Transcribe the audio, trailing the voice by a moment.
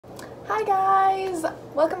Hi guys!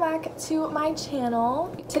 Welcome back to my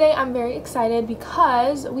channel. Today I'm very excited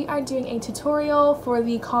because we are doing a tutorial for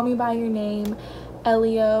the Call Me By Your Name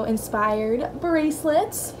Elio inspired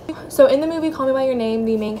bracelets. So in the movie Call Me By Your Name,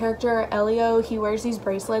 the main character Elio, he wears these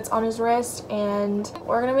bracelets on his wrist and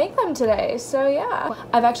we're gonna make them today. So yeah,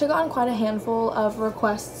 I've actually gotten quite a handful of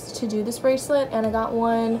requests to do this bracelet, and I got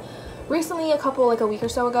one recently, a week or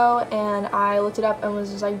so ago, and I looked it up and was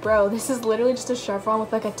just like, bro, this is literally just a chevron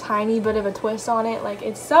with like a tiny bit of a twist on it. Like,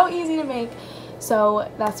 it's so easy to make.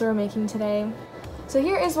 So that's what we're making today. So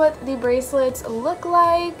here is what the bracelets look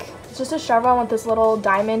like. It's just a chevron with this little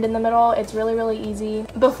diamond in the middle. It's really easy.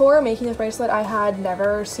 Before making this bracelet, I had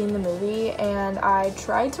never seen the movie, and I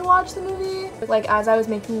tried to watch the movie like as I was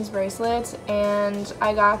making these bracelets, and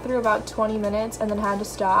I got through about 20 minutes and then had to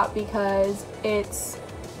stop because it's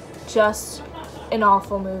just an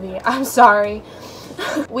awful movie. I'm sorry.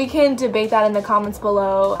 We can debate that in the comments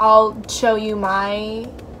below. I'll show you my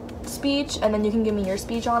speech and then you can give me your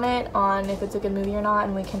speech on it, on if it's a good movie or not,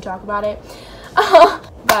 and we can talk about it.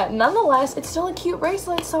 But nonetheless, it's still a cute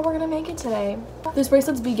bracelet, so we're gonna make it today. This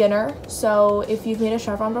bracelet's beginner, so if you've made a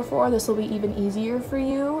chevron before, this will be even easier for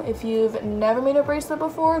you. If you've never made a bracelet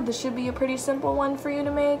before, this should be a pretty simple one for you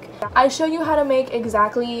to make. I show you how to make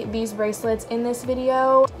exactly these bracelets in this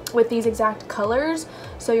video with these exact colors,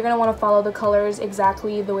 so you're gonna want to follow the colors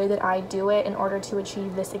exactly the way that I do it in order to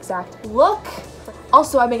achieve this exact look.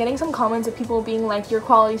 Also, I've been getting some comments of people being like, your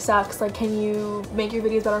quality sucks, like, can you make your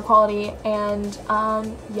videos better quality? And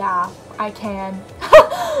yeah, I can.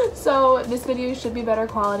 So this video should be better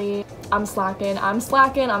quality. I'm slacking, I'm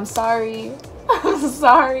sorry. I'm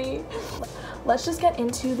sorry. Let's just get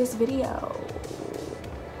into this video.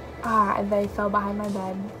 They fell behind my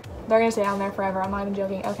bed. They're gonna stay down there forever. I'm not even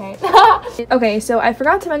joking. Okay. Okay, so I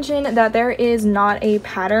forgot to mention that there is not a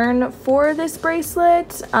pattern for this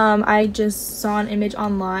bracelet. I just saw an image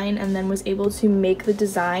online and then was able to make the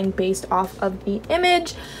design based off of the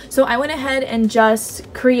image. So I went ahead and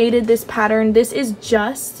just created this pattern. This is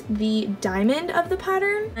just the diamond of the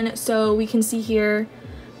pattern. And so we can see here,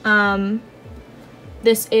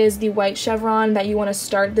 this is the white chevron that you want to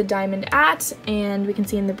start the diamond at, and we can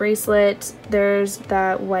see in the bracelet there's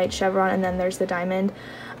that white chevron and then there's the diamond.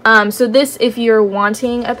 So this, if you're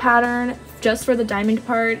wanting a pattern just for the diamond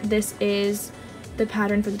part, this is the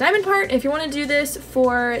pattern for the diamond part. If you want to do this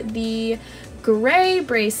for the gray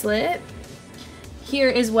bracelet, here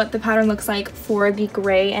is what the pattern looks like for the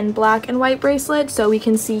gray and black and white bracelet. So we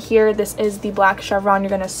can see here, this is the black chevron you're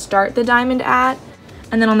going to start the diamond at.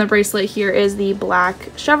 And then on the bracelet here is the black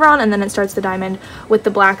chevron, and then it starts the diamond with the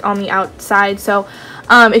black on the outside. So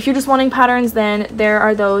if you're just wanting patterns, then there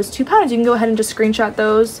are those two patterns. You can go ahead and just screenshot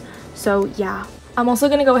those. So yeah. I'm also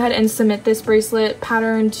going to go ahead and submit this bracelet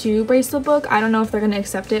pattern to Bracelet Book. I don't know if they're going to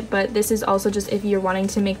accept it, but this is also just if you're wanting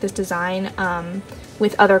to make this design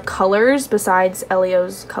with other colors besides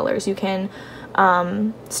Elio's colors. You can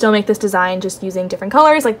still make this design just using different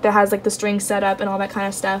colors, like that has like the string set up and all that kind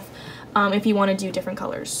of stuff. If you want to do different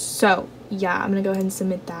colors. So yeah, I'm gonna go ahead and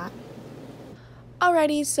submit that.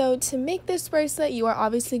 Alrighty, so to make this bracelet, you are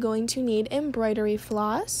obviously going to need embroidery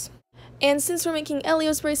floss. And since we're making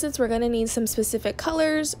Elio's bracelets, we're gonna need some specific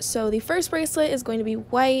colors. So the first bracelet is going to be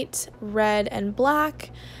white, red, and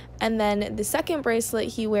black. And then the second bracelet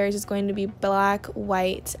he wears is going to be black,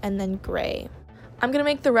 white, and then gray. I'm gonna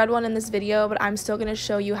make the red one in this video, but I'm still gonna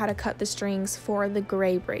show you how to cut the strings for the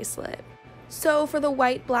gray bracelet. So for the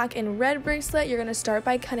white, black, and red bracelet, you're going to start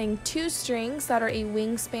by cutting 2 strings that are a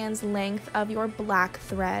wingspan's length of your black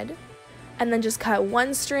thread. And then just cut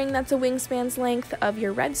 1 string that's a wingspan's length of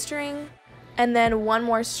your red string. And then 1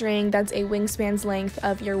 more string that's a wingspan's length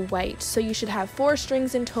of your white. So you should have 4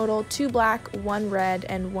 strings in total, 2 black, 1 red,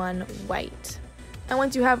 and 1 white. And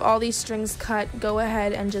once you have all these strings cut, go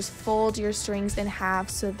ahead and just fold your strings in half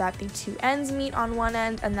so that the 2 ends meet on one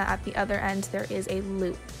end and that at the other end there is a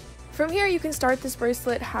loop. From here, you can start this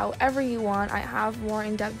bracelet however you want. I have more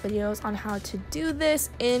in-depth videos on how to do this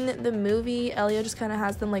in the movie. Elio just kind of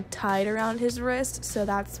has them like tied around his wrist, so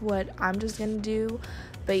that's what I'm just gonna do.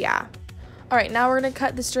 But yeah. Alright, now we're gonna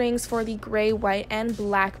cut the strings for the gray, white, and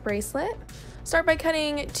black bracelet. Start by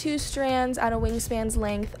cutting 2 strands at a wingspan's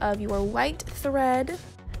length of your white thread.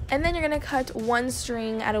 And then you're gonna cut 1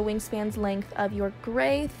 string at a wingspan's length of your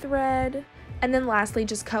gray thread. And then lastly,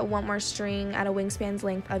 just cut 1 more string at a wingspan's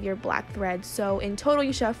length of your black thread. So in total,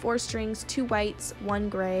 you should have 4 strings, 2 whites, 1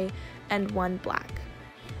 gray, and 1 black.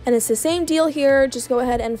 And it's the same deal here. Just go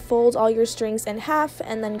ahead and fold all your strings in half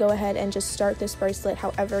and then go ahead and just start this bracelet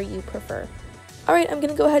however you prefer. Alright, I'm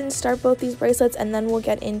going to go ahead and start both these bracelets and then we'll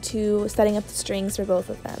get into setting up the strings for both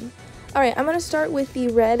of them. Alright, I'm going to start with the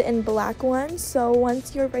red and black one. So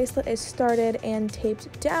once your bracelet is started and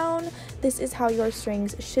taped down, this is how your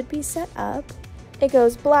strings should be set up. It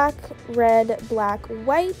goes black, red, black,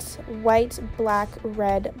 white, white, black,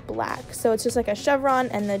 red, black. So it's just like a chevron,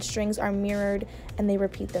 and the strings are mirrored and they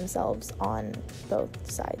repeat themselves on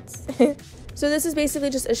both sides. So this is basically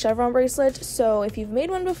just a chevron bracelet. So if you've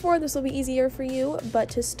made one before, this will be easier for you. But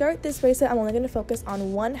to start this bracelet, I'm only going to focus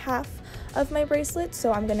on one half of my bracelet.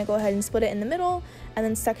 So I'm going to go ahead and split it in the middle and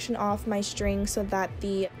then section off my string so that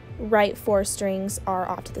the right 4 strings are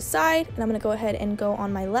off to the side. And I'm going to go ahead and go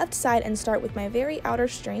on my left side and start with my very outer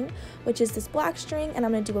string, which is this black string, and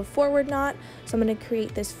I'm going to do a forward knot. So I'm going to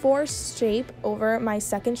create this 4 shape over my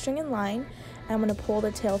second string in line, and I'm going to pull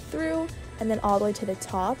the tail through and then all the way to the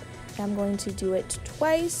top. And I'm going to do it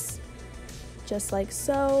twice, just like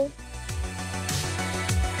so.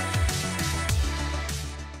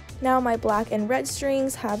 Now my black and red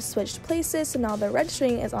strings have switched places, so now the red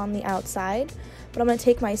string is on the outside. But I'm going to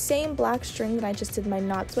take my same black string that I just did my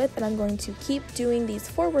knots with, and I'm going to keep doing these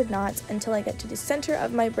forward knots until I get to the center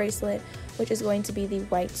of my bracelet, which is going to be the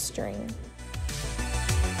white string.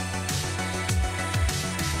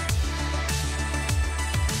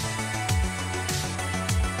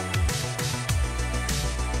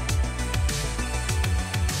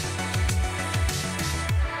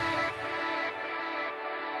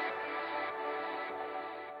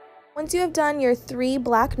 Once you have done your 3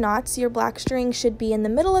 black knots, your black string should be in the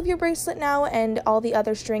middle of your bracelet now, and all the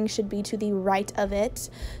other strings should be to the right of it.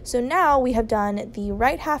 So now we have done the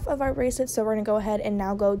right half of our bracelet, so we're going to go ahead and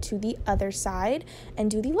now go to the other side and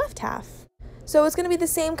do the left half. So it's going to be the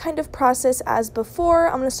same kind of process as before.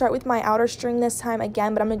 I'm going to start with my outer string this time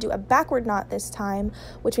again, but I'm going to do a backward knot this time,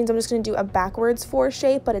 which means I'm just going to do a backwards 4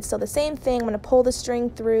 shape, but it's still the same thing. I'm going to pull the string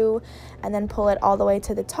through and then pull it all the way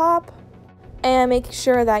to the top. And make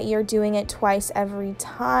sure that you're doing it twice every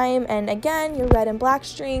time. And again, your red and black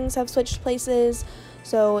strings have switched places.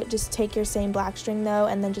 So just take your same black string though,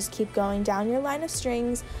 and then just keep going down your line of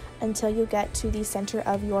strings until you get to the center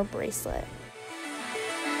of your bracelet.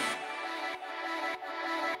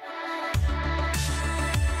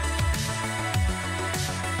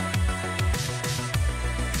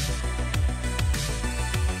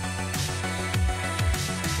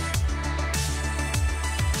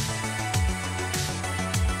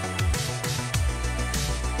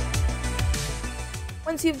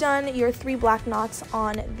 Once you've done your 3 black knots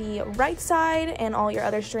on the right side and all your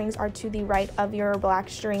other strings are to the right of your black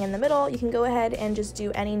string in the middle, you can go ahead and just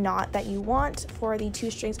do any knot that you want for the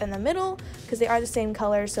 2 strings in the middle because they are the same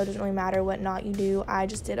color, so it doesn't really matter what knot you do. I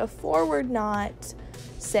just did a forward knot.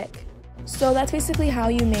 Sick. So that's basically how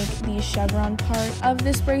you make the chevron part of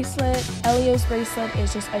this bracelet. Elio's bracelet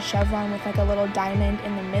is just a chevron with like a little diamond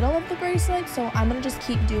in the middle of the bracelet. So I'm going to just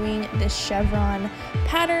keep doing this chevron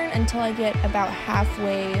pattern until I get about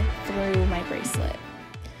halfway through my bracelet.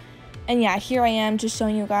 And yeah, here I am just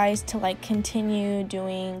showing you guys to like continue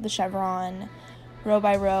doing the chevron row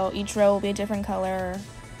by row. Each row will be a different color.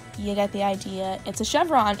 You get the idea. It's a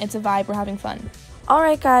chevron. It's a vibe. We're having fun.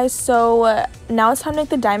 Alright guys, so now it's time to make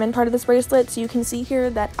the diamond part of this bracelet. So you can see here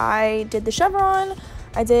that I did the chevron.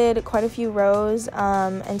 I did quite a few rows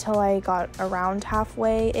until I got around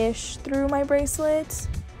halfway-ish through my bracelet.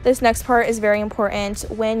 This next part is very important.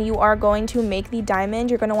 When you are going to make the diamond,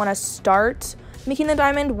 you're going to want to start making the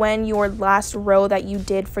diamond when your last row that you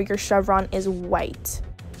did for your chevron is white.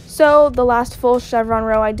 So the last full chevron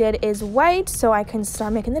row I did is white, so I can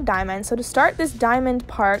start making the diamond. So to start this diamond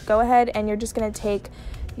part, go ahead and you're just going to take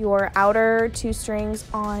your outer 2 strings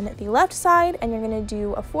on the left side and you're going to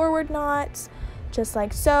do a forward knot, just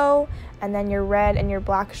like so. And then your red and your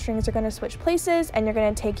black strings are going to switch places and you're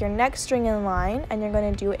going to take your next string in line and you're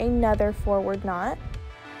going to do another forward knot.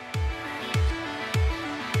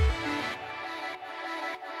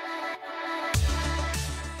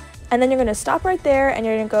 And then you're going to stop right there and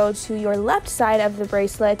you're going to go to your left side of the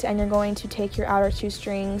bracelet and you're going to take your outer 2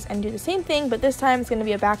 strings and do the same thing, but this time it's going to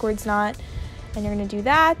be a backwards knot. And you're going to do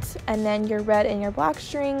that, and then your red and your black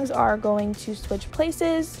strings are going to switch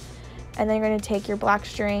places. And then you're going to take your black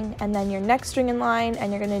string and then your next string in line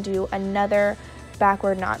and you're going to do another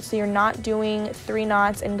backward knot. So you're not doing 3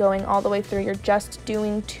 knots and going all the way through, you're just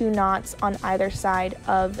doing 2 knots on either side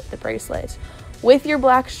of the bracelet. With your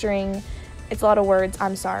black string, it's a lot of words,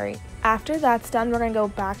 I'm sorry. After that's done, we're going to go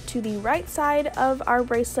back to the right side of our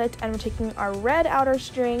bracelet and we're taking our red outer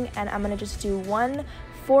string and I'm going to just do 1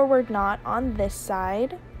 forward knot on this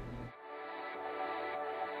side.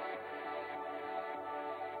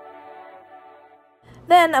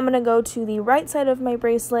 Then I'm going to go to the right side of my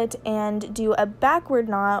bracelet and do a backward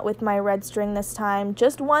knot with my red string this time.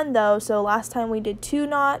 Just one though, so last time we did 2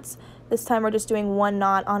 knots. This time we're just doing 1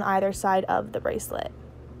 knot on either side of the bracelet.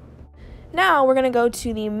 Now we're going to go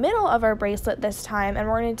to the middle of our bracelet this time, and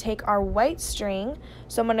we're going to take our white string.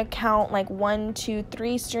 So I'm going to count like 1, 2,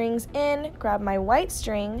 3 strings in, grab my white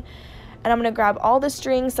string, and I'm going to grab all the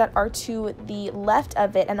strings that are to the left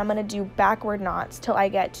of it, and I'm going to do backward knots till I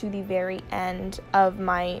get to the very end of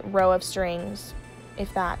my row of strings,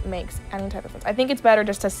 if that makes any type of sense. I think it's better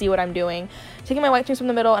just to see what I'm doing. Taking my white strings from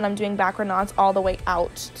the middle, and I'm doing backward knots all the way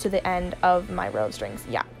out to the end of my row of strings.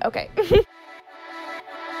 Yeah, okay.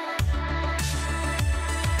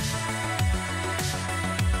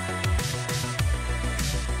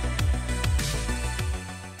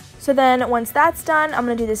 So then once that's done, I'm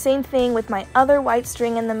going to do the same thing with my other white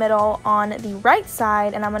string in the middle on the right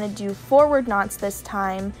side, and I'm going to do forward knots this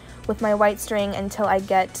time with my white string until I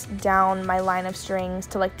get down my line of strings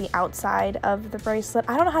to like the outside of the bracelet.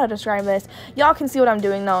 I don't know how to describe this. Y'all can see what I'm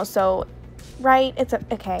doing though, so right? It's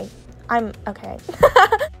okay. I'm okay.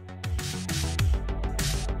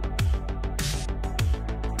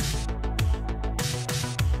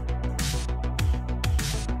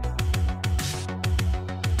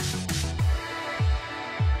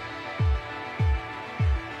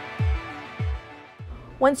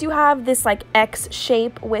 Once you have this like X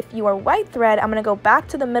shape with your white thread, I'm going to go back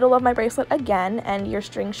to the middle of my bracelet again, and your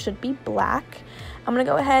string should be black. I'm going to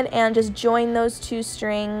go ahead and just join those 2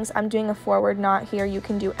 strings. I'm doing a forward knot here. You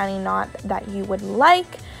can do any knot that you would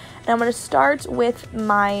like. And I'm going to start with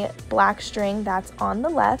my black string that's on the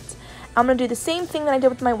left. I'm going to do the same thing that I did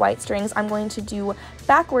with my white strings. I'm going to do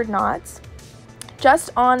backward knots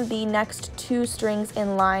just on the next 2 strings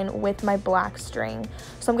in line with my black string.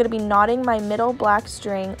 So I'm going to be knotting my middle black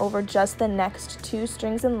string over just the next 2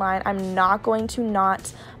 strings in line. I'm not going to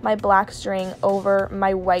knot my black string over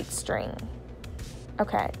my white string.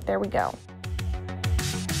 Okay, there we go.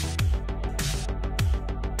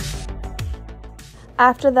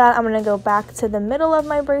 After that, I'm going to go back to the middle of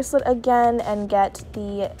my bracelet again and get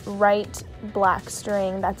the right black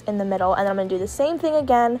string that's in the middle, and then I'm going to do the same thing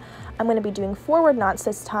again. I'm going to be doing forward knots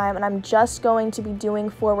this time, and I'm just going to be doing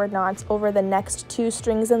forward knots over the next 2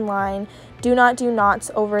 strings in line. Do not do knots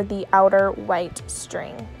over the outer white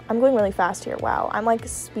string. I'm going really fast here. Wow, I'm like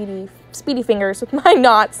speedy fingers with my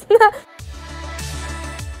knots.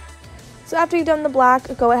 So after you've done the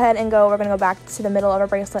black, go ahead and we're going to go back to the middle of our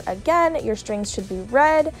bracelet again. Your strings should be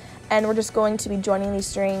red, and we're just going to be joining these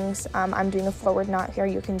strings. I'm doing a forward knot here.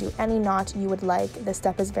 You can do any knot you would like. This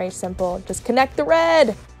step is very simple. Just connect the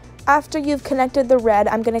red. After you've connected the red,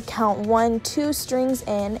 I'm going to count 1, 2 strings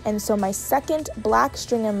in, and so my second black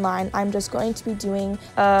string in line, I'm just going to be doing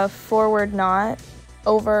a forward knot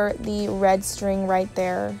over the red string right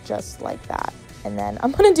there, just like that. And then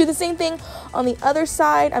I'm going to do the same thing on the other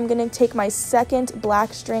side. I'm going to take my second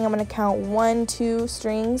black string. I'm going to count 1, 2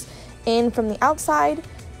 strings in from the outside,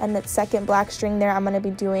 and that second black string there, I'm going to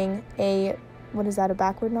be doing a, what is that, a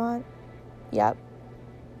backward knot?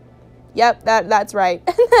 Yep, that's right.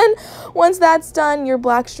 And then once that's done, your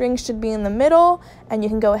black string should be in the middle, and you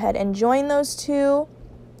can go ahead and join those 2.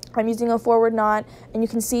 I'm using a forward knot, and you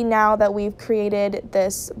can see now that we've created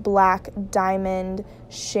this black diamond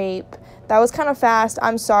shape. That was kind of fast.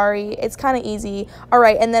 I'm sorry. It's kind of easy. All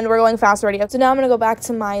right, and then we're going fast already. So now I'm going to go back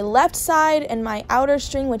to my left side and my outer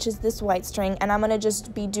string, which is this white string, and I'm going to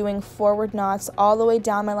just be doing forward knots all the way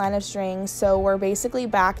down my line of strings. So we're basically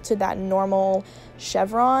back to that normal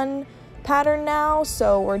chevron pattern now.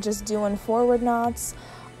 So we're just doing forward knots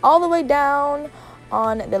all the way down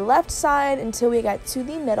on the left side until we get to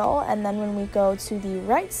the middle, and then when we go to the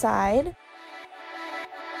right side,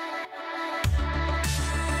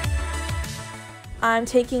 I'm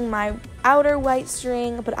taking my outer white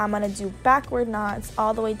string, but I'm going to do backward knots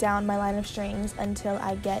all the way down my line of strings until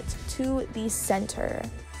I get to the center.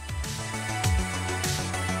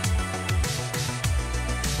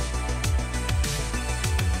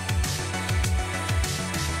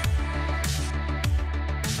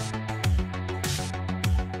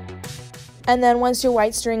 And then once your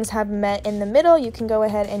white strings have met in the middle, you can go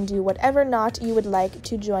ahead and do whatever knot you would like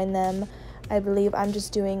to join them. I believe I'm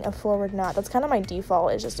just doing a forward knot. That's kind of my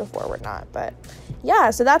default, is just a forward knot. But yeah,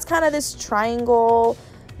 so that's kind of this triangle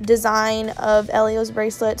design of Elio's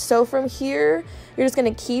bracelet. So from here, you're just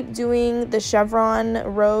going to keep doing the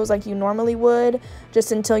chevron rows like you normally would,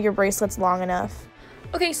 just until your bracelet's long enough.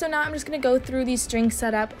 Okay, so now I'm just going to go through the string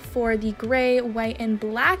setup for the gray, white, and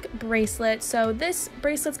black bracelet. So this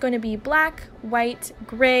bracelet's going to be black, white,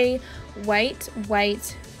 gray, white,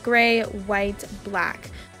 white, gray, white,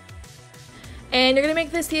 black. And you're going to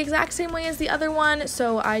make this the exact same way as the other one.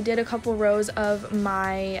 So I did a couple rows of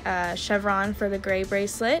my chevron for the gray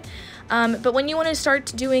bracelet. But when you want to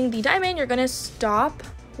start doing the diamond, you're going to stop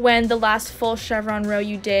when the last full chevron row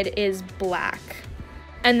you did is black.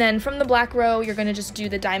 And then from the black row, you're going to just do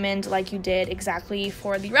the diamond like you did exactly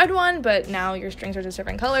for the red one, but now your strings are just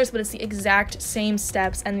different colors, but it's the exact same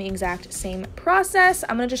steps and the exact same process.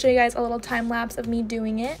 I'm going to just show you guys a little time lapse of me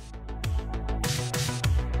doing it.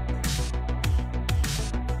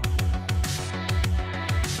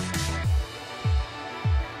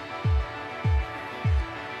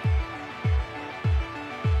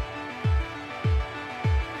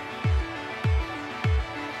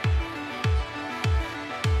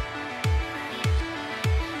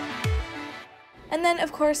 And then,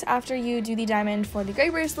 of course, after you do the diamond for the gray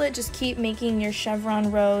bracelet, just keep making your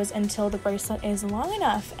chevron rows until the bracelet is long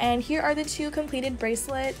enough. And here are the two completed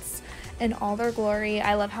bracelets in all their glory.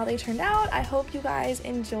 I love how they turned out. I hope you guys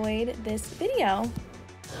enjoyed this video.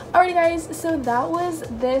 Alrighty guys, so that was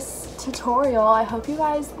this tutorial. I hope you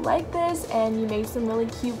guys liked this and you made some really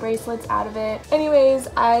cute bracelets out of it. Anyways,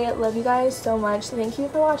 I love you guys so much. Thank you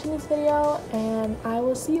for watching this video, and I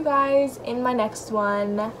will see you guys in my next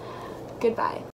one. Goodbye.